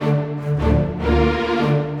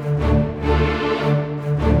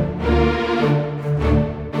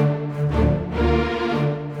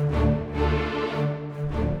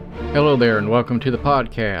there, and welcome to the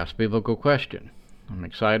podcast, Biblical Question. I'm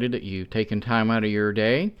excited that you've taken time out of your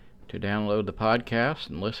day to download the podcast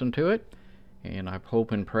and listen to it, and I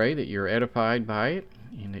hope and pray that you're edified by it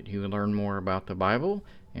and that you learn more about the Bible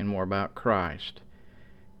and more about Christ.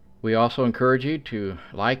 We also encourage you to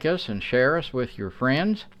like us and share us with your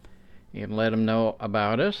friends and let them know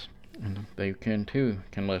about us, and they can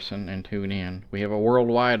listen and tune in. We have a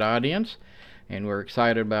worldwide audience, and we're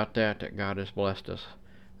excited about that God has blessed us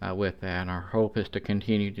with that. And our hope is to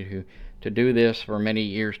continue to do this for many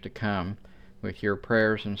years to come. With your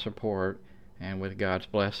prayers and support, and with God's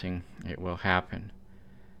blessing, it will happen.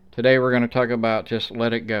 Today we're going to talk about just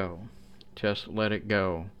let it go. Just let it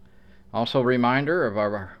go. Also, a reminder of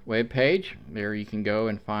our webpage. There you can go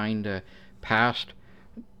and find past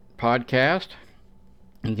podcast.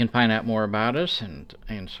 You can find out more about us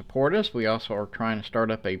and support us. We also are trying to start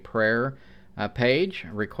up a prayer page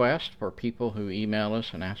request for people who email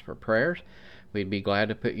us and ask for prayers. We'd be glad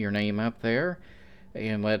to put your name up there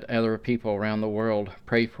and let other people around the world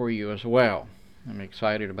pray for you as well. I'm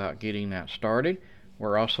excited about getting that started.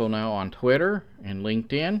 We're also now on Twitter and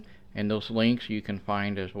LinkedIn, and those links you can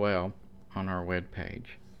find as well on our webpage.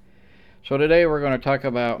 So today we're going to talk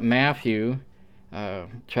about Matthew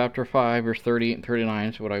chapter 5, verse 38 and 39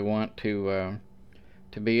 is what I want to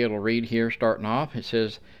be able to read here starting off. It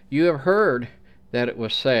says, "You have heard that it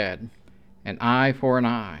was said, an eye for an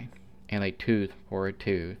eye, and a tooth for a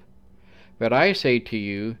tooth. But I say to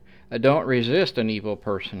you, don't resist an evil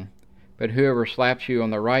person, but whoever slaps you on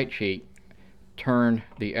the right cheek, turn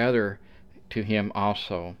the other to him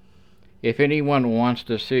also. If anyone wants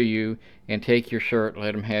to sue you and take your shirt,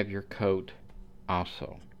 let him have your coat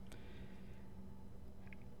also."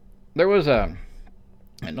 There was an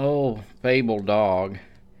old fabled dog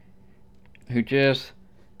who just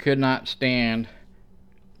could not stand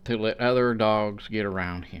to let other dogs get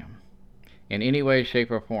around him. In any way, shape,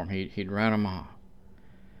 or form, he'd run them off.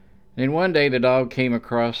 And then one day the dog came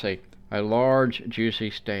across a large, juicy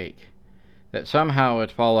steak that somehow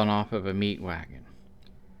had fallen off of a meat wagon.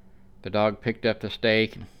 The dog picked up the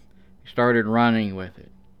steak and started running with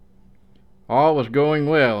it. All was going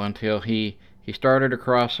well until he started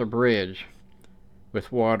across a bridge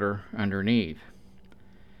with water underneath.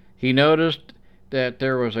 He noticed that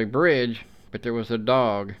there was a bridge, but there was a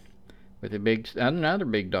dog with another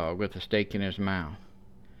big dog with a steak in his mouth.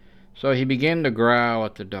 So he began to growl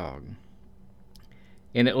at the dog,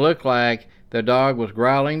 and it looked like the dog was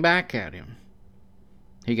growling back at him.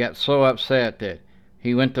 He got so upset that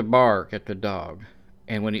he went to bark at the dog,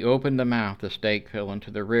 and when he opened the mouth, the steak fell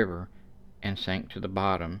into the river and sank to the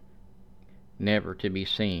bottom, never to be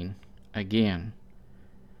seen again.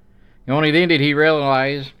 And only then did he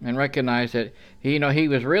realize and recognize that he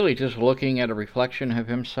was really just looking at a reflection of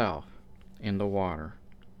himself in the water.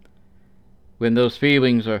 When those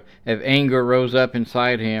feelings of anger rose up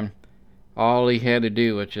inside him, all he had to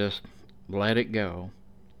do was just let it go,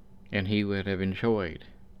 and he would have enjoyed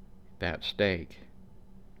that steak.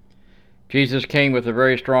 Jesus came with a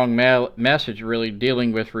very strong message, really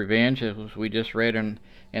dealing with revenge, as we just read in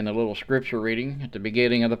the little scripture reading at the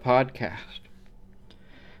beginning of the podcast.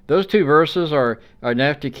 Those two verses are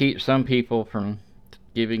enough to keep some people from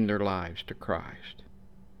giving their lives to Christ.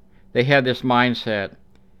 They have this mindset,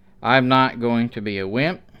 I'm not going to be a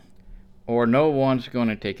wimp, or no one's going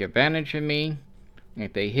to take advantage of me.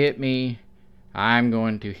 If they hit me, I'm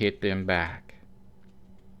going to hit them back.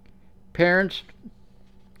 Parents,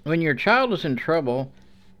 when your child is in trouble,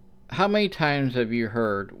 how many times have you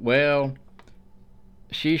heard, well,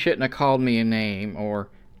 she shouldn't have called me a name, or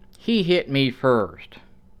he hit me first?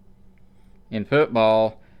 In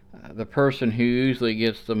football, the person who usually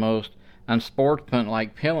gets the most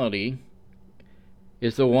unsportsmanlike penalty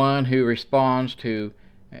is the one who responds to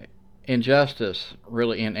injustice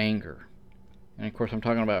really in anger. And of course I'm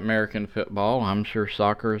talking about American football. I'm sure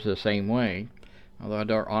soccer is the same way,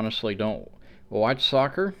 although I honestly don't watch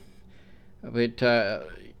soccer, but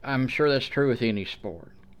I'm sure that's true with any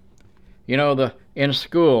sport. In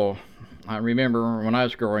school, I remember when I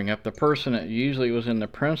was growing up, the person that usually was in the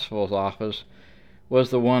principal's office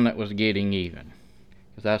was the one that was getting even,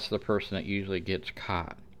 because that's the person that usually gets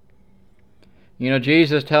caught.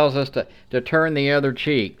 Jesus tells us to turn the other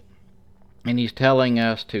cheek, and he's telling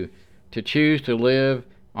us to choose to live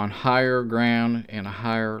on higher ground and a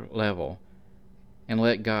higher level, and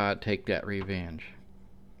let God take that revenge.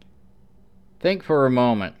 Think for a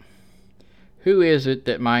moment, who is it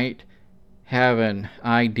that might have an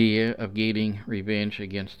idea of getting revenge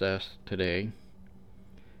against us today?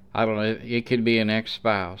 I don't know, it could be an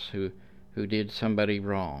ex-spouse who did somebody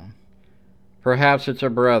wrong. Perhaps it's a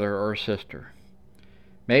brother or a sister.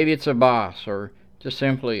 Maybe it's a boss or just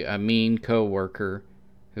simply a mean coworker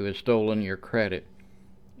who has stolen your credit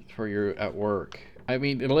for your at work. I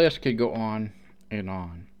mean, the list could go on and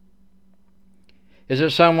on. Is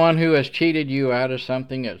it someone who has cheated you out of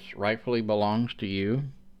something that rightfully belongs to you?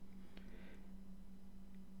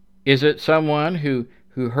 Is it someone who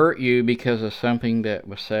hurt you because of something that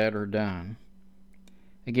was said or done?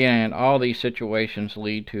 Again, all these situations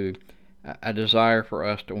lead to a desire for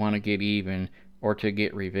us to want to get even or to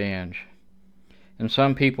get revenge. And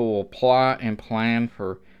some people will plot and plan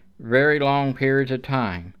for very long periods of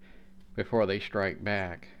time before they strike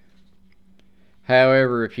back.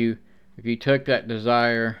 However, if you took that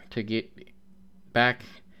desire to get back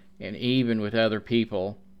and even with other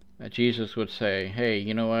people, Jesus would say, hey,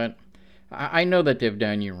 you know what? I know that they've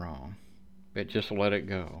done you wrong, but just let it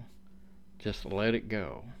go. Just let it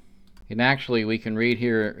go. And actually, we can read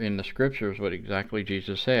here in the scriptures what exactly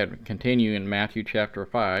Jesus said. Continue in Matthew chapter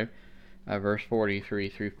 5, verse 43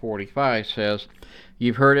 through 45 says,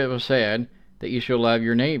 you've heard it was said that you shall love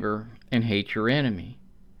your neighbor and hate your enemy.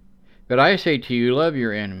 But I say to you, love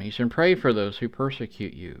your enemies and pray for those who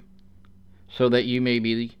persecute you, so that you may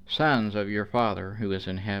be the sons of your Father who is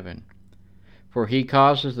in heaven. For he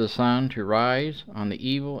causes the sun to rise on the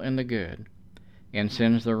evil and the good, and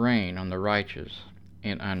sends the rain on the righteous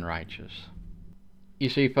and unrighteous. You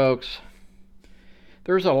see, folks,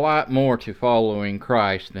 there's a lot more to following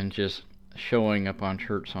Christ than just showing up on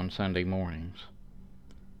church on Sunday mornings.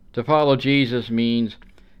 To follow Jesus means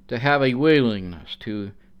to have a willingness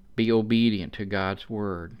to be obedient to God's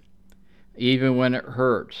word, even when it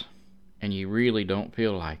hurts and you really don't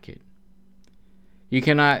feel like it. You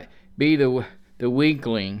cannot be the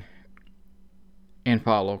weakling and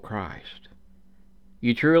follow Christ.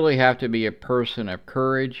 You truly have to be a person of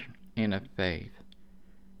courage and of faith.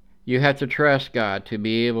 You have to trust God to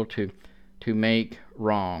be able to make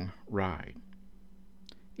wrong right.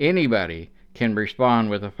 Anybody can respond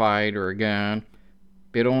with a fight or a gun,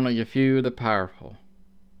 but only a few of the powerful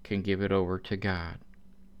can give it over to God.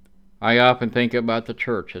 I often think about the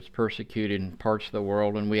church that's persecuted in parts of the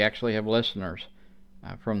world, and we actually have listeners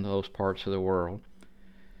from those parts of the world.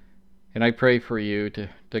 And I pray for you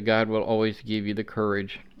that God will always give you the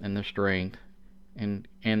courage and the strength and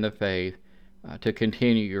the faith to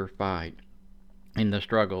continue your fight in the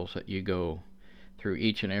struggles that you go through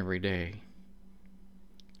each and every day.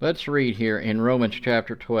 Let's read here in Romans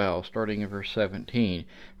chapter 12, starting in verse 17.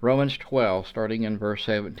 Romans 12, starting in verse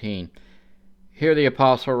 17. Here the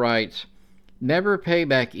apostle writes, never pay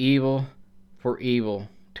back evil for evil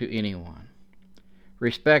to anyone.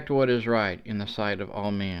 Respect what is right in the sight of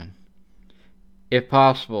all men. If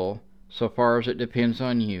possible, so far as it depends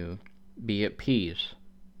on you, be at peace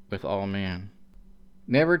with all men.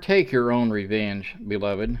 Never take your own revenge,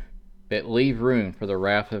 beloved, but leave room for the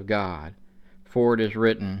wrath of God. For it is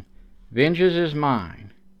written, vengeance is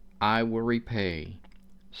mine, I will repay,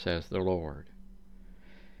 says the Lord.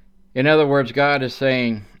 In other words, God is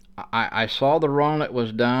saying, I saw the wrong that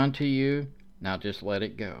was done to you, now just let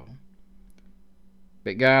it go.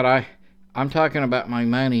 But God, I'm talking about my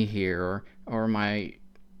money here, or my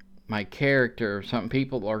character. Some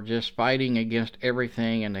people are just fighting against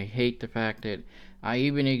everything, and they hate the fact that I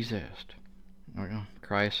even exist.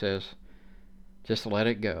 Christ says, just let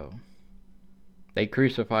it go. They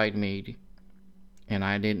crucified me, and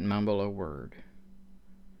I didn't mumble a word.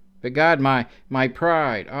 But God, my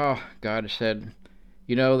pride, God said,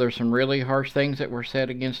 there's some really harsh things that were said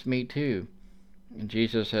against me too. And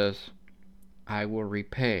Jesus says, I will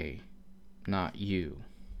repay, not you.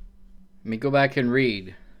 Let me go back and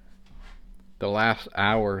read the last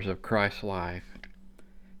hours of Christ's life.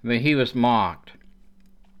 He was mocked,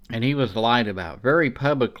 and he was lied about very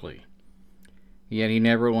publicly. Yet he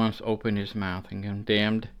never once opened his mouth and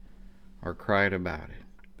condemned or cried about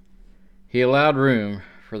it. He allowed room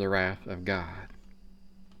for the wrath of God.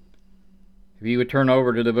 If you would turn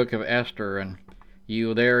over to the book of Esther, and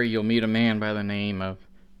you'll meet a man by the name of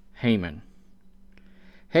Haman.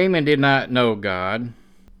 Haman did not know God.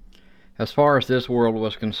 As far as this world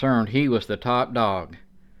was concerned, he was the top dog.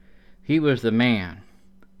 He was the man,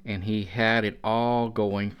 and he had it all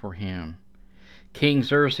going for him. King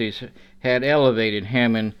Xerxes had elevated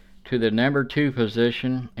Haman to the number 2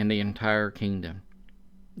 position in the entire kingdom.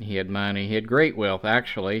 He had money, he had great wealth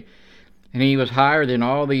actually, and he was higher than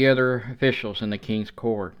all the other officials in the king's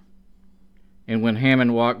court. And when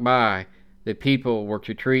Haman walked by, the people were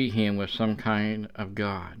to treat him with some kind of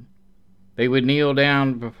god. They would kneel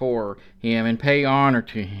down before him and pay honor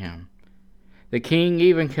to him. The king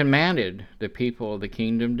even commanded the people of the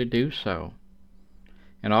kingdom to do so.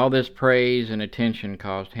 And all this praise and attention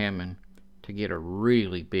caused Haman to get a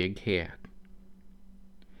really big head.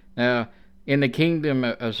 Now, in the kingdom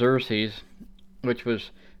of Xerxes,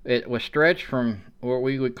 it was stretched from what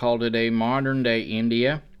we would call today modern day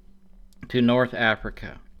India to North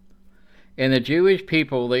Africa. And the Jewish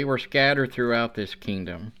people, they were scattered throughout this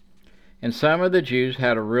kingdom. And some of the Jews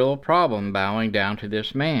had a real problem bowing down to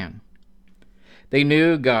this man. They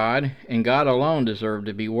knew God, and God alone deserved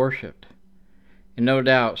to be worshipped. And no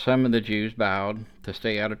doubt some of the Jews bowed to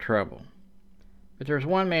stay out of trouble. But there's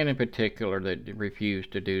one man in particular that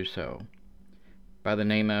refused to do so, by the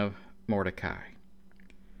name of Mordecai.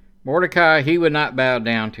 Mordecai, he would not bow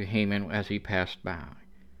down to Haman as he passed by.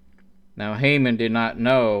 Now, Haman did not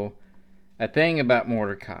know a thing about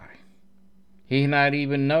Mordecai. He did not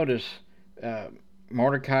even notice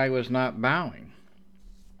Mordecai was not bowing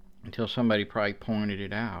until somebody probably pointed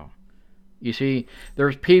it out. You see,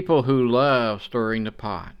 there's people who love stirring the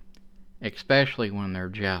pot, especially when they're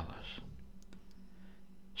jealous.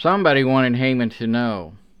 Somebody wanted Haman to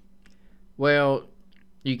know, well,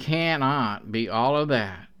 you cannot be all of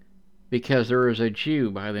that because there is a Jew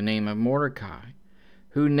by the name of Mordecai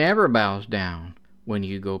who never bows down when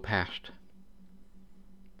you go past.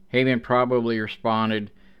 Haman probably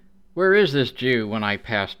responded, where is this Jew when I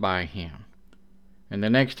pass by him? And the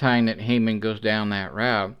next time that Haman goes down that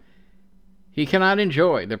route, he cannot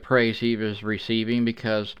enjoy the praise he was receiving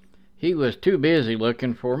because he was too busy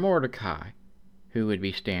looking for Mordecai, who would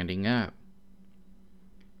be standing up.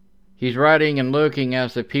 He's writing and looking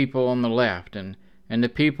as the people on the left and the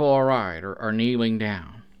people all right are kneeling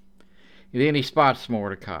down. And then he spots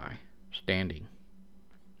Mordecai standing.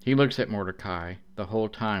 He looks at Mordecai the whole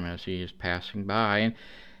time as he is passing by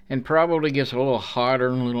and probably gets a little hotter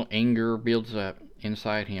and a little anger builds up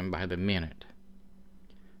inside him by the minute.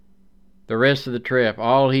 The rest of the trip,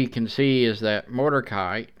 all he can see is that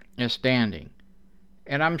Mordecai is standing.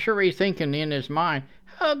 And I'm sure he's thinking in his mind,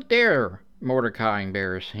 how dare Mordecai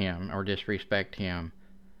embarrass him or disrespect him?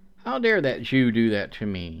 How dare that Jew do that to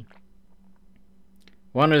me?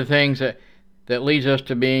 One of the things that leads us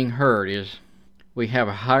to being hurt is we have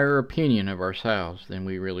a higher opinion of ourselves than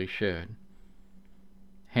we really should.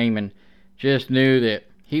 Haman just knew that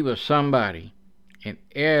he was somebody, and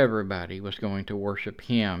everybody was going to worship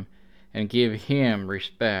him and give him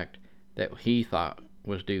respect that he thought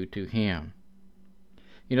was due to him.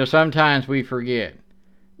 You know, sometimes we forget,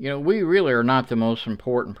 we really are not the most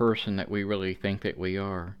important person that we really think that we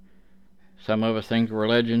are. Some of us think we're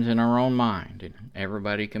legends in our own mind, and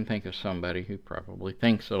everybody can think of somebody who probably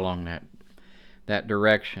thinks along that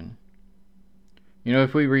direction.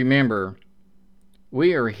 If we remember,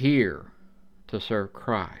 we are here to serve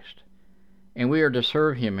Christ, and we are to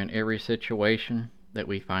serve him in every situation that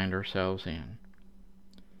we find ourselves in.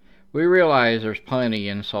 We realize there's plenty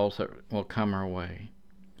of insults that will come our way,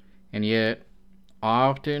 and yet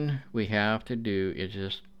often we have to do is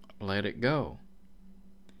just let it go.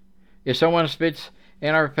 If someone spits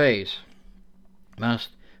in our face, most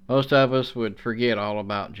of us would forget all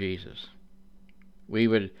about Jesus. We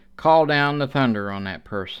would call down the thunder on that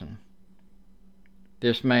person.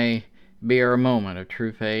 This may be our moment of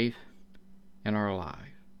true faith in our life.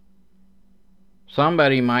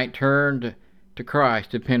 Somebody might turn to Christ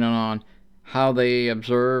depending on how they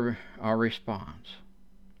observe our response.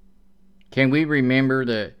 Can we remember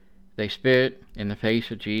that they spit in the face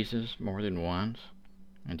of Jesus more than once?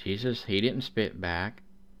 And Jesus, he didn't spit back.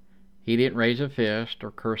 He didn't raise a fist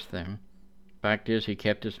or curse them. Fact is, he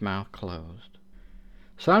kept his mouth closed.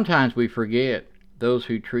 Sometimes we forget those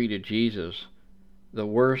who treated Jesus the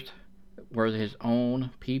worst were his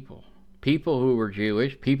own people. People who were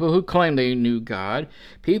Jewish, people who claimed they knew God,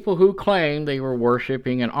 people who claimed they were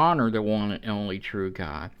worshiping and honored the one and only true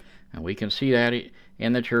God. And we can see that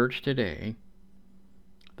in the church today.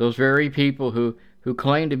 Those very people who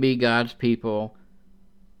claim to be God's people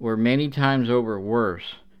were many times over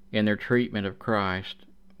worse in their treatment of Christ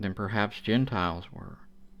than perhaps Gentiles were,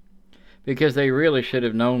 because they really should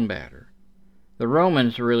have known better. The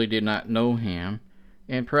Romans really did not know him,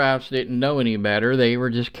 and perhaps didn't know any better. They were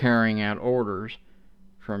just carrying out orders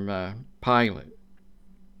from Pilate.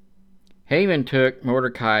 Haman took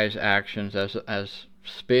Mordecai's actions as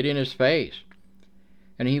spit in his face,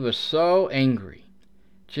 and he was so angry.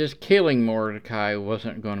 Just killing Mordecai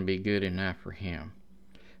wasn't going to be good enough for him.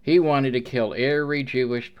 He wanted to kill every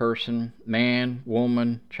Jewish person, man,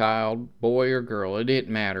 woman, child, boy or girl. It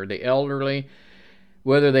didn't matter. The elderly,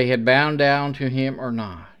 whether they had bound down to him or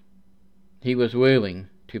not. He was willing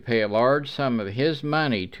to pay a large sum of his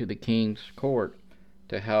money to the king's court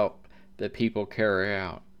to help the people carry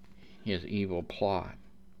out his evil plot.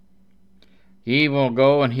 He will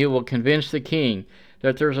go and he will convince the king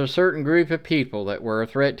that there's a certain group of people that were a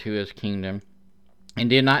threat to his kingdom and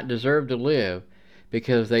did not deserve to live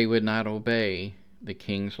because they would not obey the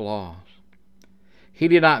king's laws. He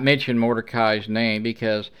did not mention Mordecai's name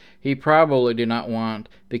because he probably did not want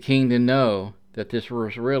the king to know that this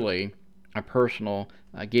was really a personal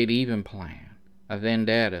get-even plan, a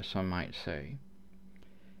vendetta, some might say.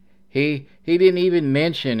 He didn't even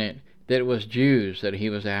mention it that it was Jews that he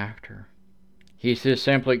was after. He just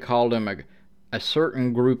simply called them a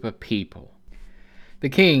certain group of people. The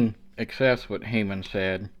king accepts what Haman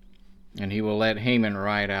said, and he will let Haman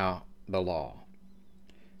write out the law.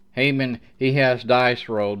 Haman, he has dice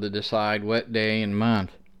rolled to decide what day and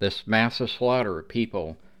month this massive slaughter of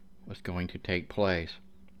people was going to take place.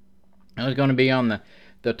 It was going to be on the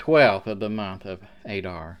 12th of the month of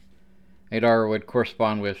Adar. Adar would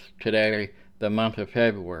correspond with today, the month of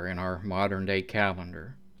February in our modern day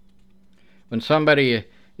calendar. When somebody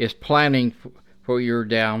is planning for your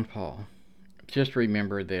downfall, just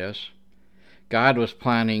remember this. God was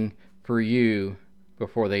planning for you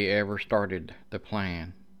before they ever started the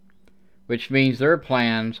plan, which means their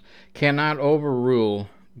plans cannot overrule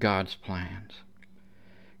God's plans.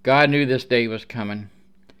 God knew this day was coming,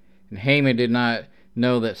 and Haman did not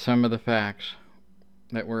know that some of the facts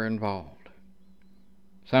that were involved.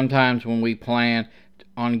 Sometimes when we plan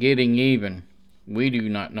on getting even, we do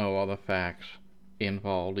not know all the facts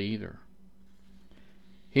involved either.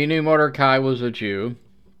 He knew Mordecai was a Jew,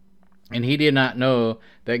 and he did not know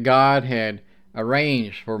that God had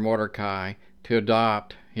arranged for Mordecai to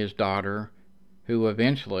adopt his daughter, who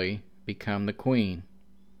eventually became the queen.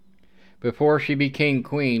 Before she became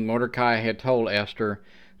queen, Mordecai had told Esther,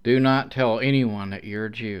 "Do not tell anyone that you're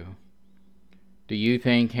a Jew." Do you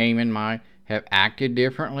think Haman might have acted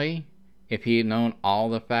differently if he had known all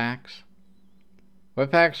the facts?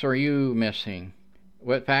 What facts are you missing?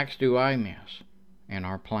 What facts do I miss in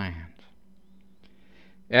our plans?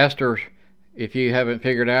 Esther, if you haven't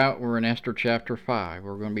figured out, we're in Esther chapter 5.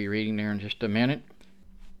 We're going to be reading there in just a minute.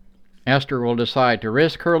 Esther will decide to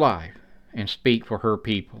risk her life and speak for her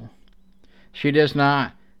people. She does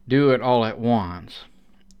not do it all at once.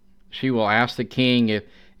 She will ask the king if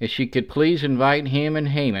she could please invite him and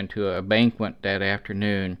Haman to a banquet that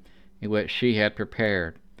afternoon in which she had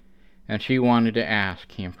prepared, and she wanted to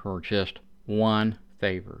ask him for just one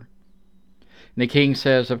favor. And the king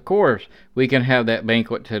says, "Of course, we can have that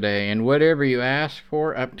banquet today, and whatever you ask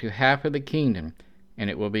for, up to half of the kingdom, and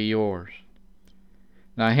it will be yours."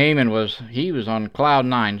 Now Haman was on cloud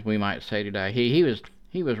nine, we might say today.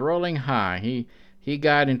 He was rolling high. He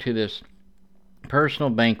got into this personal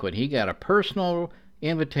banquet. He got a personal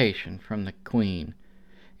invitation from the queen,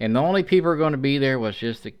 and the only people who were going to be there was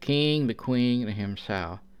just the king, the queen, and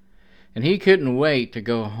himself. And he couldn't wait to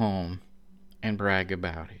go home and brag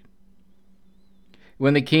about it.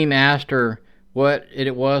 When the king asked her what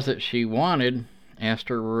it was that she wanted,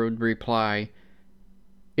 Esther would reply,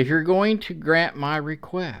 "If you're going to grant my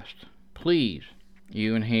request, please,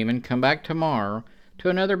 you and Haman come back tomorrow to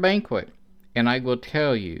another banquet, and I will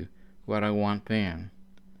tell you what I want then."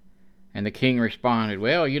 And the king responded,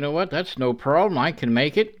 "Well, you know what? That's no problem. I can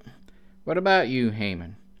make it. What about you,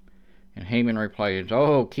 Haman?" And Haman replied,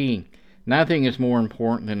 "Oh, king, nothing is more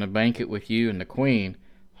important than a banquet with you and the queen,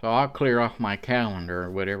 so I'll clear off my calendar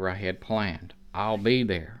or whatever I had planned. I'll be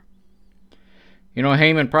there." You know,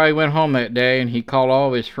 Haman probably went home that day, and he called all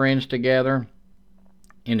of his friends together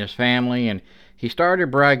in his family, and he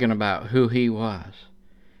started bragging about who he was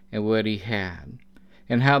and what he had,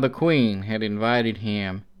 and how the queen had invited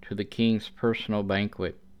him to the king's personal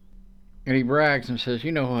banquet. And he brags and says,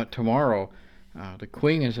 "You know what, tomorrow the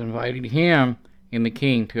queen has invited him and the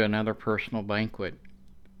king to another personal banquet."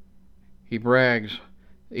 He brags,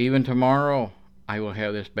 "Even tomorrow I will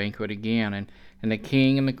have this banquet again." And the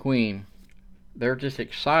king and the queen, they're just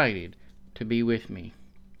excited to be with me.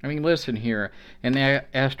 I mean, listen here in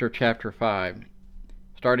Esther chapter 5,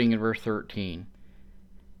 starting in verse 13.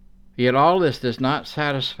 "Yet all this does not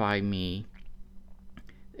satisfy me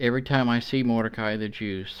every time I see Mordecai the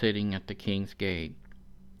Jew sitting at the king's gate."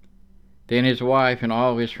 Then his wife and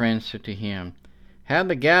all his friends said to him, "Have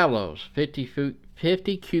the gallows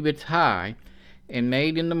 50 cubits high and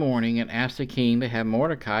made in the morning, and ask the king to have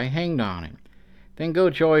Mordecai hanged on it. Then go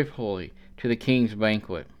joyfully to the king's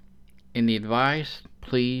banquet." And the advice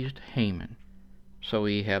pleased Haman, so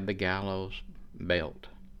he had the gallows built.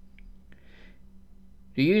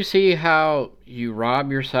 Do you see how you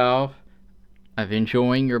rob yourself of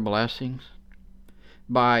enjoying your blessings?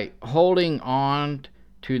 By holding on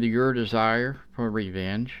to your desire for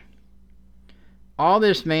revenge. All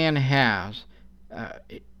this man has,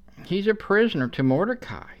 he's a prisoner to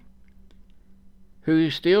Mordecai. who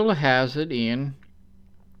still has it in,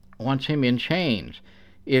 wants him in chains.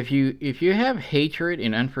 If you have hatred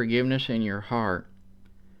and unforgiveness in your heart,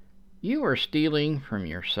 you are stealing from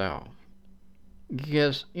yourself.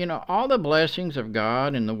 Because, all the blessings of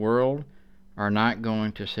God in the world are not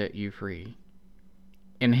going to set you free.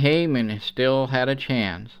 And Haman still had a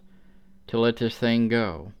chance to let this thing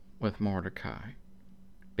go with Mordecai.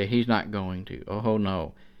 But he's not going to. Oh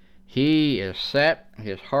no. His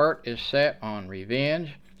heart is set on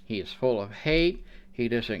revenge. He is full of hate. He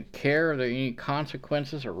doesn't care if there are any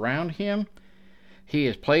consequences around him. He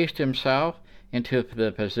has placed himself into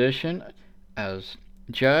the position as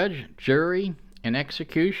judge, jury, and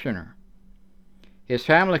executioner. His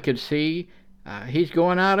family could see he's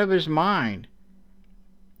going out of his mind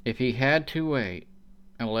if he had to wait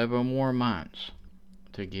 11 more months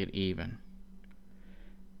to get even.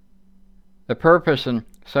 The purpose in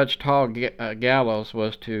such tall gallows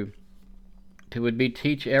was to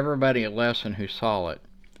teach everybody a lesson who saw it,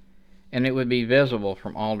 and it would be visible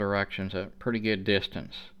from all directions at a pretty good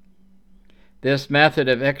distance. This method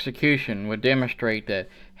of execution would demonstrate that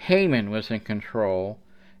Haman was in control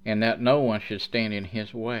and that no one should stand in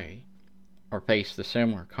his way or face the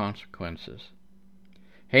similar consequences.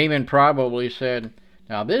 Haman probably said,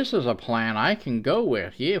 "Now this is a plan I can go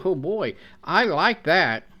with. Yeah, oh boy, I like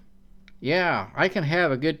that. Yeah, I can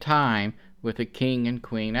have a good time with the king and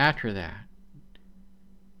queen after that."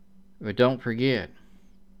 But don't forget,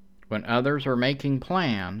 when others are making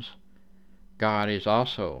plans, God is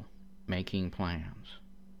also making plans.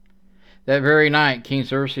 That very night, King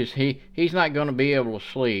Xerxes, he's not going to be able to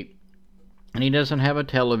sleep, and he doesn't have a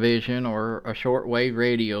television or a shortwave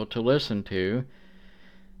radio to listen to.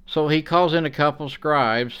 So he calls in a couple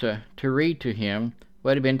scribes to read to him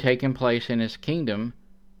what had been taking place in his kingdom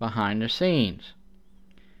behind the scenes.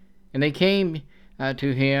 And they came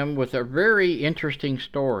to him with a very interesting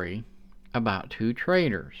story about two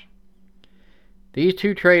traitors. These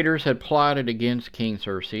two traitors had plotted against King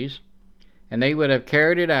Xerxes, and they would have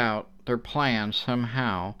carried it out, their plans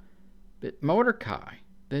somehow, but Mordecai,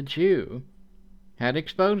 the Jew, had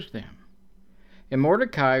exposed them. And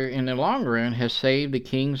Mordecai, in the long run, has saved the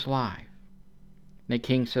king's life. And the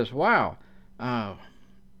king says, "Wow,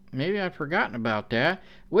 maybe I've forgotten about that.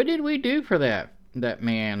 What did we do for that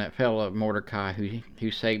man, that fellow Mordecai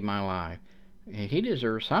who saved my life? He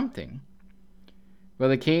deserves something." Well,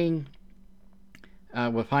 the king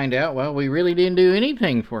will find out, well, we really didn't do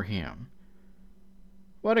anything for him.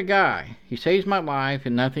 What a guy. He saves my life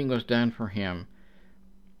and nothing was done for him.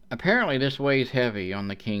 Apparently this weighs heavy on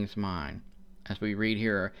the king's mind, as we read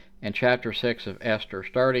here in chapter 6 of Esther,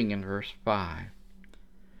 starting in verse 5.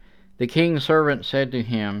 The king's servant said to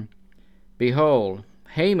him, "Behold,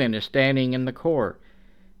 Haman is standing in the court."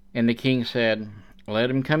 And the king said, "Let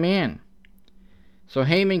him come in." So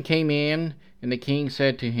Haman came in, and the king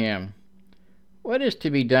said to him, "What is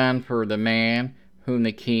to be done for the man whom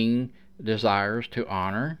the king desires to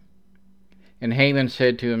honor?" And Haman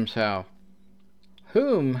said to himself,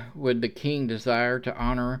 "Whom would the king desire to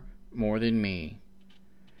honor more than me?"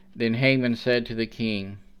 Then Haman said to the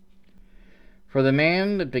king, "For the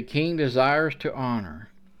man that the king desires to honor,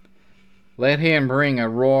 let him bring a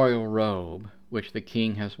royal robe which the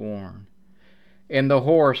king has worn, and the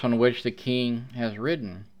horse on which the king has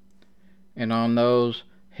ridden, and on those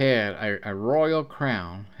head a royal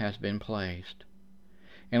crown has been placed.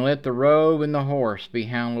 And let the robe and the horse be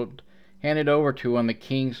handed over to one of the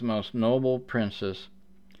king's most noble princes,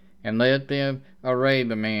 and let them array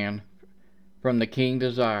the man from the king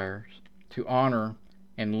desires to honor,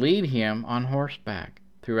 and lead him on horseback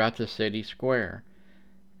throughout the city square,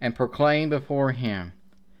 and proclaim before him,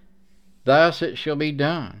 'Thus it shall be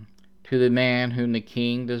done to the man whom the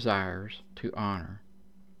king desires to honor.'"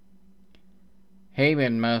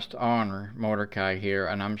 Haman must honor Mordecai here,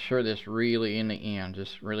 and I'm sure this really, in the end,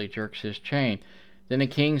 just really jerks his chain. Then the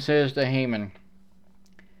king says to Haman,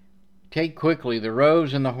 "Take quickly the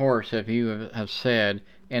robes and the horse, as you have said,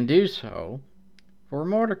 and do so for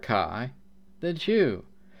Mordecai, the Jew,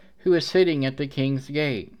 who is sitting at the king's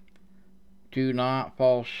gate. Do not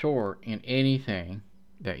fall short in anything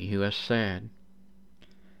that you have said."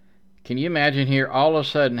 Can you imagine here, all of a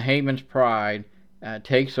sudden, Haman's pride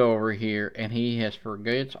takes over here, and he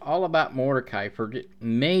forgets all about Mordecai for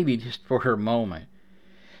maybe just for a moment.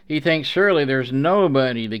 He thinks, surely there's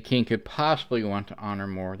nobody the king could possibly want to honor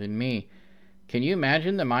more than me. Can you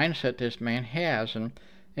imagine the mindset this man has?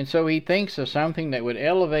 And so he thinks of something that would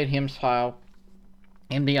elevate himself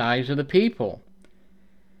in the eyes of the people.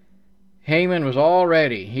 Haman was all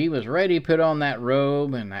ready. He was ready to put on that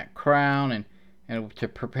robe and that crown and to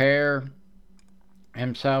prepare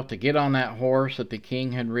himself to get on that horse that the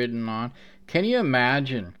king had ridden on. Can you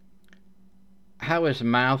imagine how his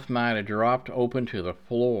mouth might have dropped open to the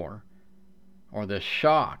floor, or the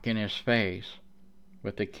shock in his face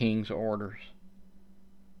with the king's orders?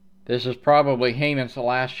 This is probably Haman's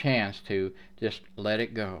last chance to just let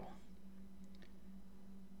it go.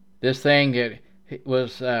 This thing that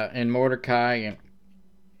was in Mordecai, and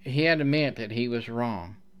he had to admit that he was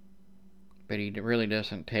wrong, but he really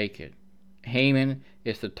doesn't take it. Haman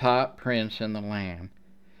is the top prince in the land.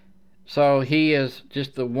 So he is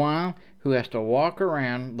just the one who has to walk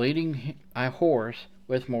around leading a horse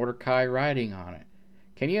with Mordecai riding on it.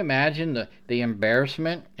 Can you imagine the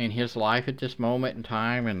embarrassment in his life at this moment in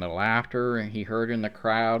time, and the laughter he heard in the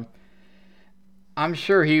crowd? I'm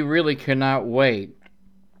sure he really could not wait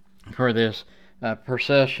for this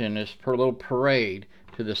procession, this little parade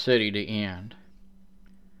to the city to end.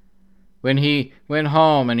 When he went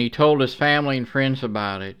home and he told his family and friends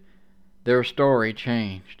about it, their story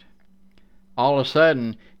changed. All of a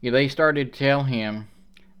sudden, they started to tell him,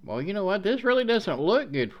 well, you know what, this really doesn't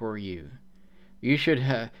look good for you. You should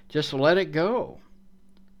just let it go.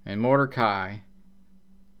 And Mordecai,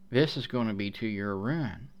 this is going to be to your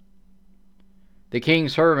ruin. The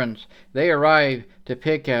king's servants, they arrive to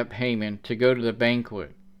pick up Haman to go to the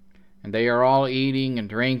banquet. And they are all eating and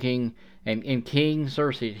drinking. And King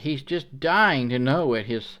Xerxes, he's just dying to know what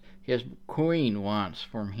his queen wants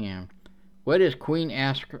from him. What is Queen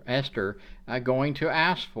Esther going to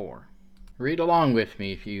ask for? Read along with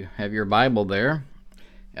me if you have your Bible there.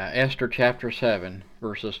 Esther chapter 7,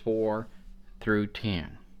 verses 4 through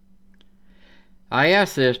 10. I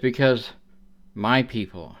ask this because my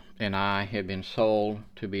people and I have been sold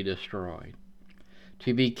to be destroyed,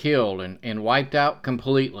 to be killed and wiped out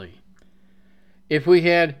completely. If we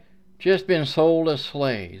had just been sold as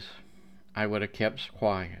slaves, I would have kept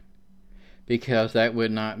quiet, because that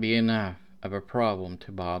would not be enough of a problem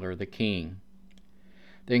to bother the king.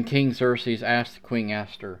 Then King Xerxes asked Queen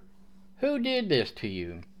Esther, "Who did this to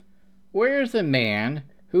you? Where is the man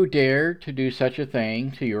who dared to do such a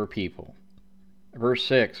thing to your people?" Verse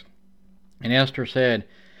 6, and Esther said,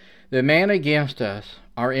 "The man against us,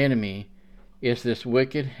 our enemy, is this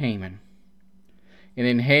wicked Haman." And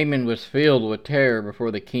then Haman was filled with terror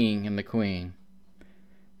before the king and the queen.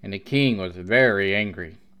 And the king was very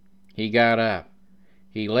angry. He got up.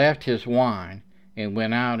 He left his wine and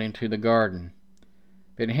went out into the garden.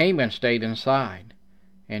 But Haman stayed inside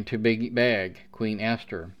and to beg Queen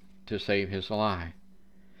Esther to save his life.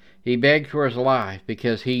 He begged for his life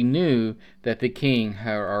because he knew that the king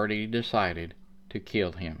had already decided to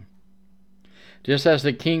kill him. Just as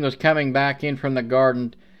the king was coming back in from the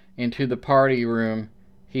garden into the party room,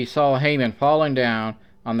 he saw Haman falling down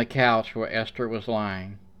on the couch where Esther was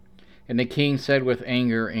lying. And the king said with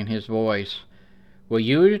anger in his voice, "Will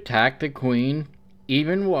you attack the queen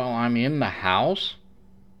even while I'm in the house?"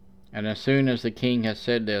 And as soon as the king had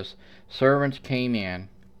said this, servants came in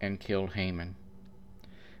and killed Haman.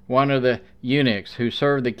 One of the eunuchs who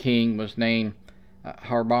served the king was named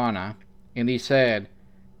Harbona, and he said,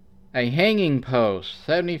 "A hanging post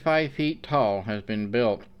 75 feet tall has been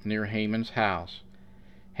built near Haman's house.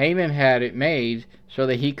 Haman had it made so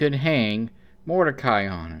that he could hang Mordecai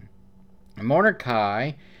on it. And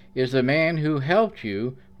Mordecai is the man who helped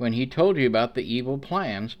you when he told you about the evil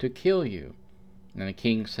plans to kill you." And the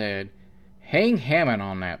king said, "Hang Haman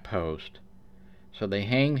on that post." So they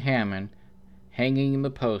hanged Haman, hanging the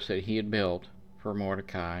post that he had built for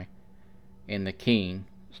Mordecai, and the king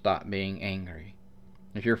stopped being angry.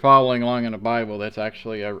 If you're following along in the Bible, that's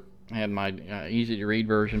actually, I had my easy to read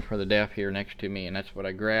version for the deaf here next to me, and that's what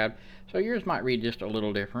I grabbed. So yours might read just a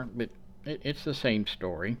little different, but it's the same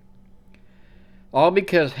story. All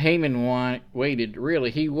because Haman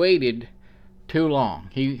he waited too long.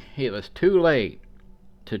 It was too late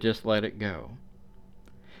to just let it go.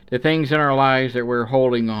 The things in our lives that we're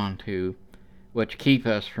holding on to, which keep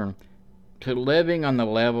us from living on the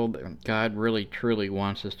level that God really truly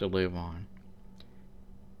wants us to live on.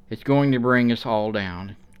 It's going to bring us all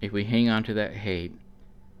down if we hang on to that hate.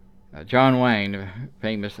 John Wayne, a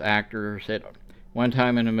famous actor, said one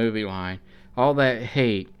time in a movie line, "All that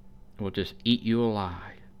hate will just eat you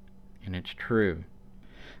alive." And it's true.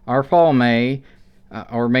 Our fall may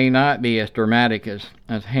or may not be as dramatic as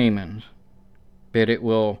Haman's, but it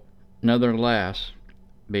will nonetheless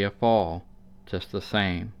be a fall just the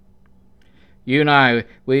same. You and I,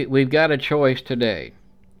 we've got a choice today.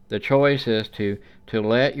 The choice is to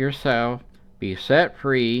let yourself be set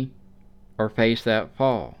free or face that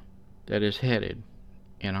fall that is headed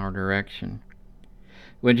in our direction.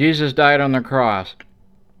 When Jesus died on the cross,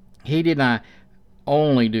 he did not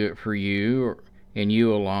only do it for you and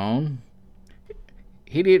you alone.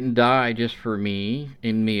 He didn't die just for me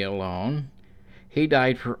and me alone. He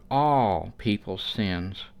died for all people's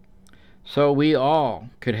sins, so we all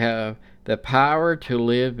could have the power to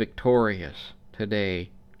live victorious today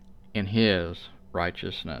in His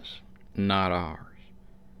righteousness, not ours.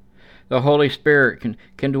 The Holy Spirit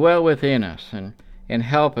can dwell within us and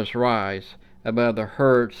help us rise above the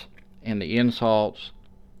hurts and the insults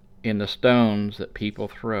and the stones that people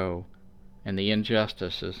throw and the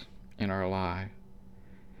injustices in our life.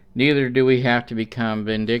 Neither do we have to become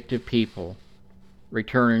vindictive people,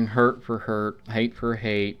 returning hurt for hurt, hate for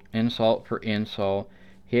hate, insult for insult,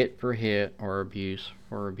 hit for hit, or abuse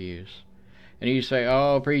for abuse. And you say,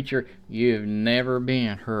 oh, preacher, you've never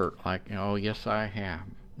been hurt. Like, oh, yes, I have,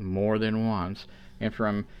 more than once, and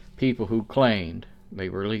from people who claimed they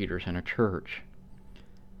were leaders in a church.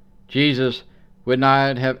 Jesus would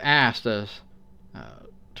not have asked us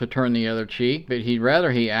to turn the other cheek, but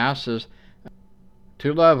he asked us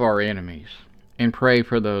to love our enemies and pray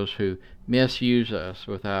for those who misuse us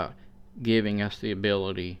without giving us the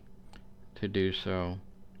ability to do so.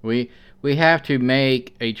 We have to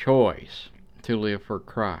make a choice to live for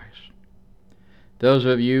Christ. Those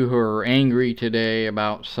of you who are angry today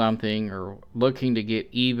about something or looking to get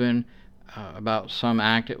even about some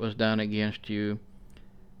act that was done against you,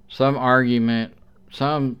 some argument,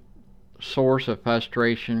 some source of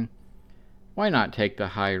frustration, why not take the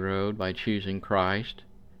high road by choosing Christ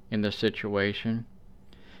in the situation?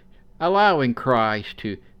 Allowing Christ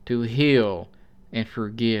to heal and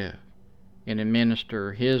forgive and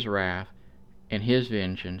administer His wrath and His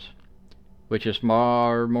vengeance, which is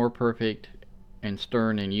far more perfect and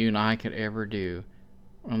stern than you and I could ever do,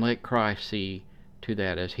 and let Christ see to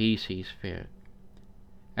that as He sees fit.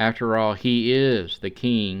 After all, He is the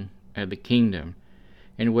King of the kingdom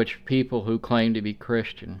in which people who claim to be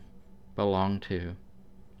Christian belong to.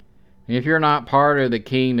 And if you're not part of the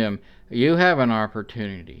kingdom, you have an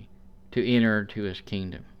opportunity to enter into His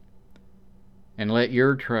kingdom and let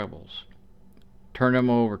your troubles, turn them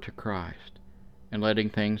over to Christ and letting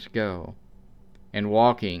things go and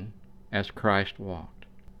walking as Christ walked.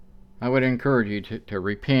 I would encourage you to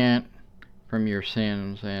repent from your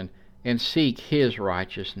sins and seek His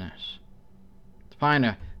righteousness. Find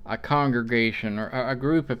a congregation or a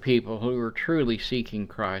group of people who are truly seeking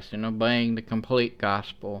Christ and obeying the complete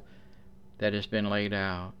gospel that has been laid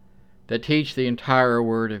out, that teach the entire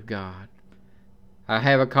Word of God. I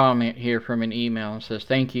have a comment here from an email that says,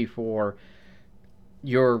 thank you for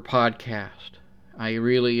your podcast. I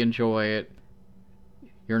really enjoy it.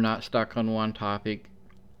 You're not stuck on one topic.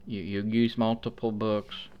 You use multiple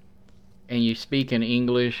books, and you speak in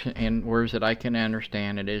English and words that I can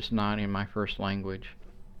understand. It is not in my first language.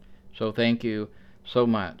 So thank you so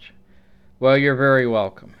much. Well, you're very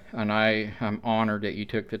welcome, and I am honored that you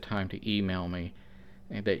took the time to email me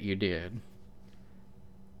and that you did.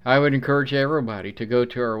 I would encourage everybody to go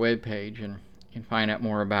to our webpage and find out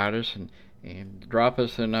more about us and drop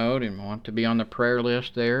us a note and want to be on the prayer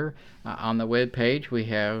list there. On the webpage, we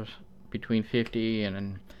have between 50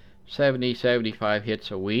 and 70, 75 hits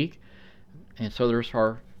a week. And so there's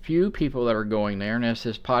our few people that are going there. And as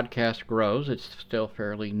this podcast grows, it's still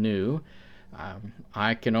fairly new.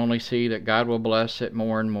 I can only see that God will bless it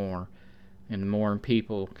more and more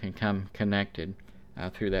people can come connected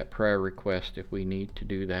through that prayer request. If we need to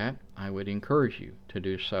do that, I would encourage you to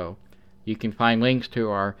do so. You can find links to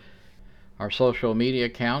our social media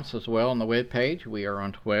accounts as well on the webpage. We are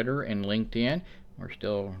on Twitter and LinkedIn. We're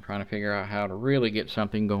still trying to figure out how to really get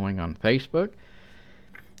something going on Facebook.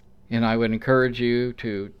 And I would encourage you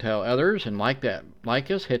to tell others and like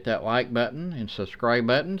us, hit that like button and subscribe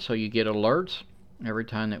button so you get alerts every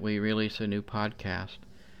time that we release a new podcast.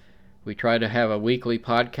 We try to have a weekly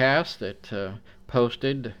podcast that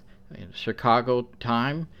posted in Chicago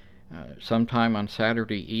time, sometime on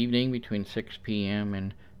Saturday evening between 6 p.m.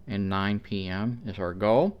 and 9 p.m. is our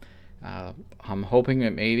goal. I'm hoping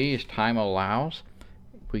that maybe as time allows,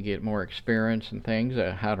 we get more experience and things,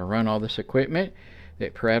 how to run all this equipment,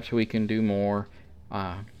 that perhaps we can do more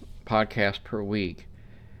podcasts per week.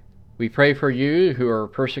 We pray for you who are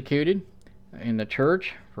persecuted in the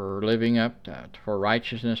church for living up for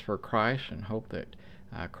righteousness for Christ, and hope that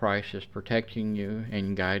Christ is protecting you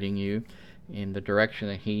and guiding you in the direction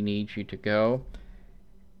that He needs you to go.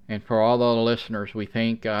 And for all the listeners, we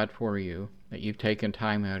thank God for you, that you've taken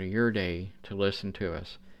time out of your day to listen to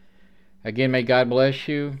us. Again, may God bless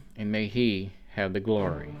you, and may He have the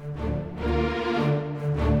glory.